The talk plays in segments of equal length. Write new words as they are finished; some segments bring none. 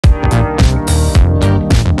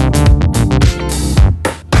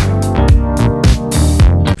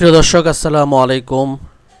প্রিয় দর্শক আসসালামু আলাইকুম,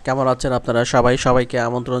 কেমন আছেন আপনারা সবাই? সবাইকে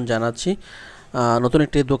আমন্ত্রণ জানাচ্ছি নতুন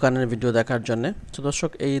একটি দোকানের ভিডিও দেখার জন্য। তো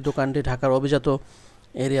দর্শক, এই দোকানটি ঢাকার অভিজাত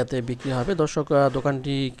এরিয়াতে বিক্রি হবে। দর্শক,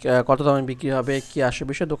 দোকানটি কত দামে বিক্রি হবে, কি আসে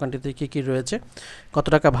বিষয়, দোকানটিতে কী কী রয়েছে, কত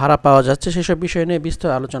টাকা ভাড়া পাওয়া যাচ্ছে, সেসব বিষয় নিয়ে বিস্তর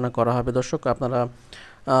আলোচনা করা হবে। দর্শক, আপনারা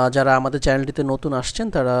যারা আমাদের চ্যানেলটিতে নতুন আসছেন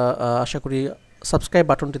তারা আশা করি সাবস্ক্রাইব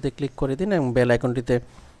বাটনটিতে ক্লিক করে দিন এবং বেল আইকনটিতে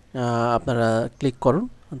আপনারা ক্লিক করুন।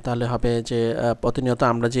 তাহলে হবে যে প্রতিনিয়ত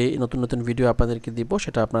আমরা যে নতুন নতুন ভিডিও আপনাদেরকে দিব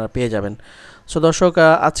সেটা আপনারা পেয়ে যাবেন। সো দর্শক,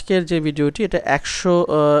 আজকের যে ভিডিওটি এটা 100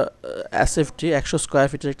 এসএফটি 100 স্কোয়ার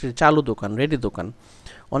ফিটের একটি চালু দোকান, রেডি দোকান।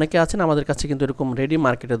 অনেকে আছেন আমাদের কাছে কিন্তু এরকম রেডি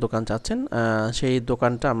মার্কেটের দোকান চাচ্ছেন, সেই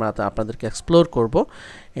দোকানটা আমরা আপনাদেরকে এক্সপ্লোর করব।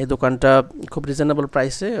 এই দোকানটা খুব রিজনেবল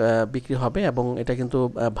প্রাইসে বিক্রি হবে এবং এটা কিন্তু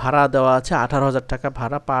ভাড়া দেওয়া আছে 18,000 টাকা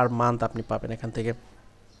ভাড়া পার মান্থ আপনি পাবেন এখান থেকে।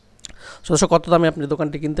 দর্শক, কত দামে আপনি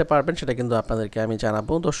দোকানটি কিনতে পারবেন সেটা কিন্তু আপনাদেরকে আমি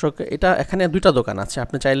জানাবো। দর্শক, এটা এখানে দুইটা দোকান আছে,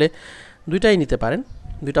 আপনি চাইলে দুইটাই নিতে পারেন,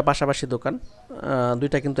 দুইটা পাশাপাশি দোকান,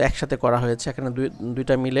 দুইটা কিন্তু একসাথে করা হয়েছে। এখানে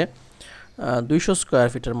দুইটা মিলে 200 স্কোয়ার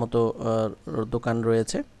ফিটের মতো দোকান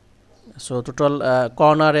রয়েছে। সো টোটাল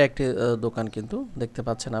কর্নারে একটি দোকান কিন্তু দেখতে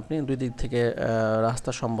পাচ্ছেন আপনি, দুই দিক থেকে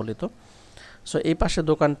রাস্তা সম্বলিত। সো এই পাশে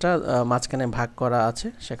দোকানটা মাঝখানে ভাগ করা আছে,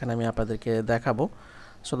 সেখানে আমি আপনাদেরকে দেখাবো।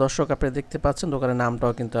 সো দর্শক, আপনারা দেখতে পাচ্ছেন দোকানের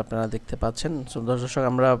নামটাও কিন্তু আপনারা দেখতে পাচ্ছেন। সো দর্শক,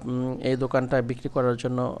 আমরা এই দোকানটা বিক্রি করার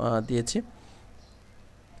জন্য দিয়েছি।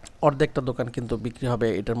 অর্ধেকটা দোকান কিন্তু বিক্রি হবে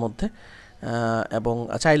এটার মধ্যে, এবং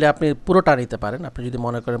চাইলে আপনি পুরোটা নিতে পারেন। আপনি যদি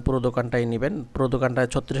মনে করেন পুরো দোকানটাই নেবেন, পুরো দোকানটায়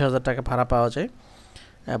 36,000 টাকা ভাড়া পাওয়া যায়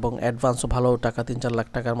এবং অ্যাডভান্সও ভালো টাকা, 3-4 লাখ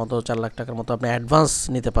টাকার মতো, 4 লাখ টাকার মতো আপনি অ্যাডভান্স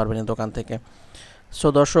নিতে পারবেন এই দোকান থেকে। সো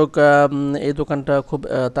দর্শক, এই দোকানটা খুব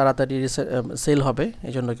তাড়াতাড়ি সেল হবে,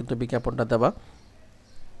 এই জন্য কিন্তু বিজ্ঞাপনটা দেওয়া।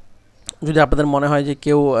 যদি আপনাদের মনে হয় যে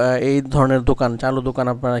কেউ এই ধরনের দোকান, চালু দোকান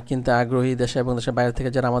আপনারা কিনতে আগ্রহী, দেশে এবং দেশের বাইরে থেকে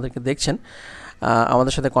যারা আমাদেরকে দেখছেন,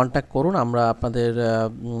 আমাদের সাথে কন্ট্যাক্ট করুন, আমরা আপনাদের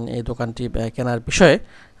এই দোকানটি কেনার বিষয়ে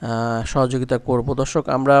সহযোগিতা করব। দর্শক,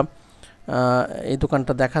 আমরা এই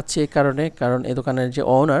দোকানটা দেখাচ্ছি এই কারণ এই দোকানের যে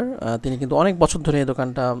ওনার, তিনি কিন্তু অনেক বছর ধরে এই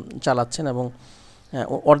দোকানটা চালাচ্ছেন এবং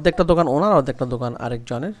অর্ধেকটা দোকান ওনার, অর্ধেকটা দোকান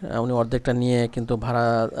আরেকজনের। উনি অর্ধেকটা নিয়ে কিন্তু ভাড়া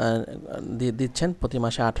দিচ্ছেন প্রতি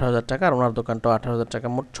মাসে 18,000 টাকা, আর ওনার দোকানটাও 18,000 টাকা,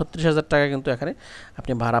 মোট 36,000 টাকা কিন্তু এখানে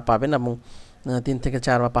আপনি ভাড়া পাবেন এবং 3 থেকে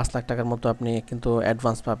 4 বা 5 লাখ টাকার মতো আপনি কিন্তু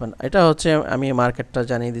অ্যাডভান্স পাবেন। এটা হচ্ছে, আমি মার্কেটটা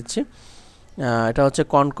জানিয়ে দিচ্ছি, এটা হচ্ছে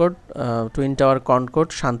কনকর্ড, টুইন টাওয়ার কনকর্ড,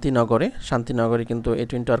 শান্তিনগরে কিন্তু এই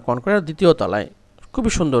টুইন টাওয়ার কনকর্ডের দ্বিতীয় তলায়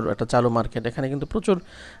খুবই সুন্দর একটা চালু মার্কেট। এখানে কিন্তু প্রচুর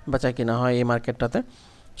বেচা কিনা হয় এই মার্কেটটাতে।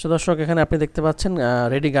 সো দর্শক, এখানে আপনি দেখতে পাচ্ছেন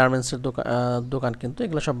রেডি গার্মেন্টসের দোকান কিন্তু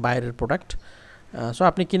এগুলো সব বাইরের প্রোডাক্ট। সো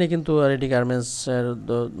আপনি কিনে কিন্তু রেডি গার্মেন্টসের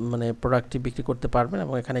মানে প্রোডাক্টটি বিক্রি করতে পারবেন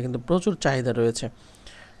এবং এখানে কিন্তু প্রচুর চাহিদা রয়েছে।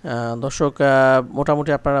 দর্শক,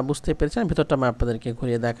 মোটামুটি আপনারা বুঝতেই পেরেছেন, ভিতরটা আমি আপনাদেরকে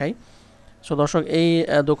ঘুরিয়ে দেখাই। সো দর্শক, এই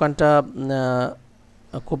দোকানটা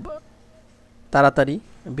খুব তাড়াতাড়ি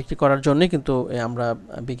বিক্রি করার জন্যই কিন্তু আমরা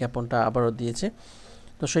বিজ্ঞাপনটা আবারও দিয়েছি।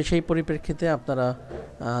 তো সেই পরিপ্রেক্ষিতে আপনারা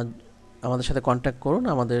আমাদের সাথে কন্ট্যাক্ট করুন।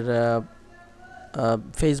 আমাদের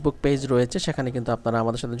ফেসবুক পেজ রয়েছে, সেখানে কিন্তু আপনারা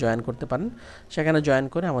আমাদের সাথে জয়েন করতে পারেন, সেখানে জয়েন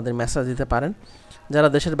করে আমাদের মেসেজ দিতে পারেন। যারা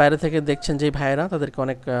দেশের বাইরে থেকে দেখছেন যেই ভাইয়েরা, তাদেরকে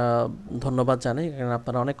অনেক ধন্যবাদ জানাই, কারণ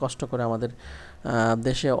আপনারা অনেক কষ্ট করে আমাদের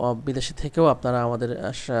দেশে বিদেশে থেকেও আপনারা আমাদের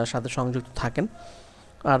সাথে সংযুক্ত থাকেন।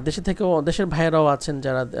 আর দেশের ভাইয়েরাও আছেন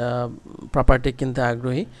যারা প্রপার্টি কিনতে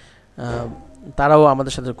আগ্রহী, তারাও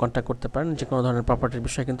আমাদের সাথে কন্ট্যাক্ট করতে পারেন। যে কোনো ধরনের প্রপার্টির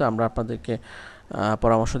বিষয়ে কিন্তু আমরা আপনাদেরকে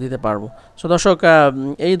পরামর্শ দিতে পারবো। সো দর্শক,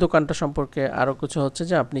 এই দোকানটা সম্পর্কে আরও কিছু হচ্ছে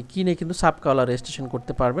যে আপনি কিনে কিন্তু সাবকাওয়ালা রেজিস্ট্রেশন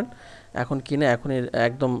করতে পারবেন। এখনই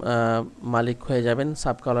একদম মালিক হয়ে যাবেন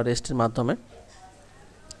সাবকাওয়ালা রেজিস্ট্রির মাধ্যমে।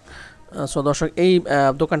 সো দর্শক, এই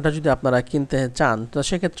দোকানটা যদি আপনারা কিনতে চান, তো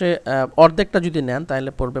সেক্ষেত্রে অর্ধেকটা যদি নেন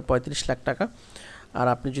তাহলে পড়বে 35 লাখ টাকা। আর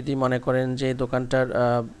আপনি যদি মনে করেন যে দোকানটার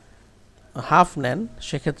হাফ নেন,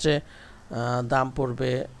 সেক্ষেত্রে দাম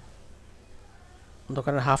পড়বে,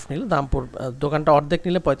 দোকানের হাফ নিলে দোকানটা অর্ধেক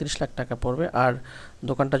নিলে 35 লাখ টাকা পড়বে, আর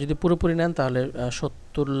দোকানটা যদি পুরোপুরি নেন তাহলে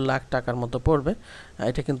 70 লাখ টাকার মতো পড়বে।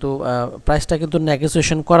 এটা কিন্তু প্রাইসটা কিন্তু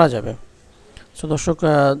নেগোসিয়েশন করা যাবে। সো দর্শক,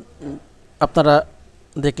 আপনারা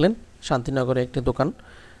দেখলেন শান্তিনগরে একটি দোকান।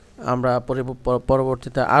 আমরা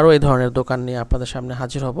পরবর্তীতে আরও এই ধরনের দোকান নিয়ে আপনাদের সামনে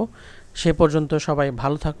হাজির হব। সে পর্যন্ত সবাই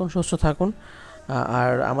ভালো থাকুন, সুস্থ থাকুন,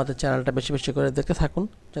 আর আমাদের চ্যানেলটা বেশি বেশি করে দেখতে থাকুন,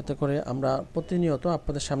 যাতে করে আমরা প্রতিনিয়ত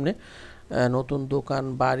আপনাদের সামনে নতুন দোকান,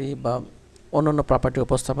 বাড়ি বা অন্যান্য প্রপার্টি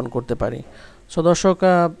উপস্থাপন করতে পারি। সো দর্শক,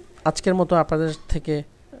 আজকের মতো আপনাদের থেকে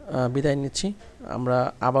বিদায় নিচ্ছি। আমরা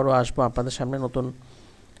আবারও আসবো আপনাদের সামনে নতুন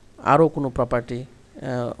আরও কোনো প্রপার্টি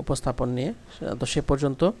উপস্থাপন নিয়ে। তো সে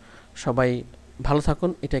পর্যন্ত সবাই ভালো থাকুন,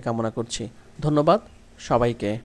 এটাই কামনা করছি। ধন্যবাদ সবাইকে।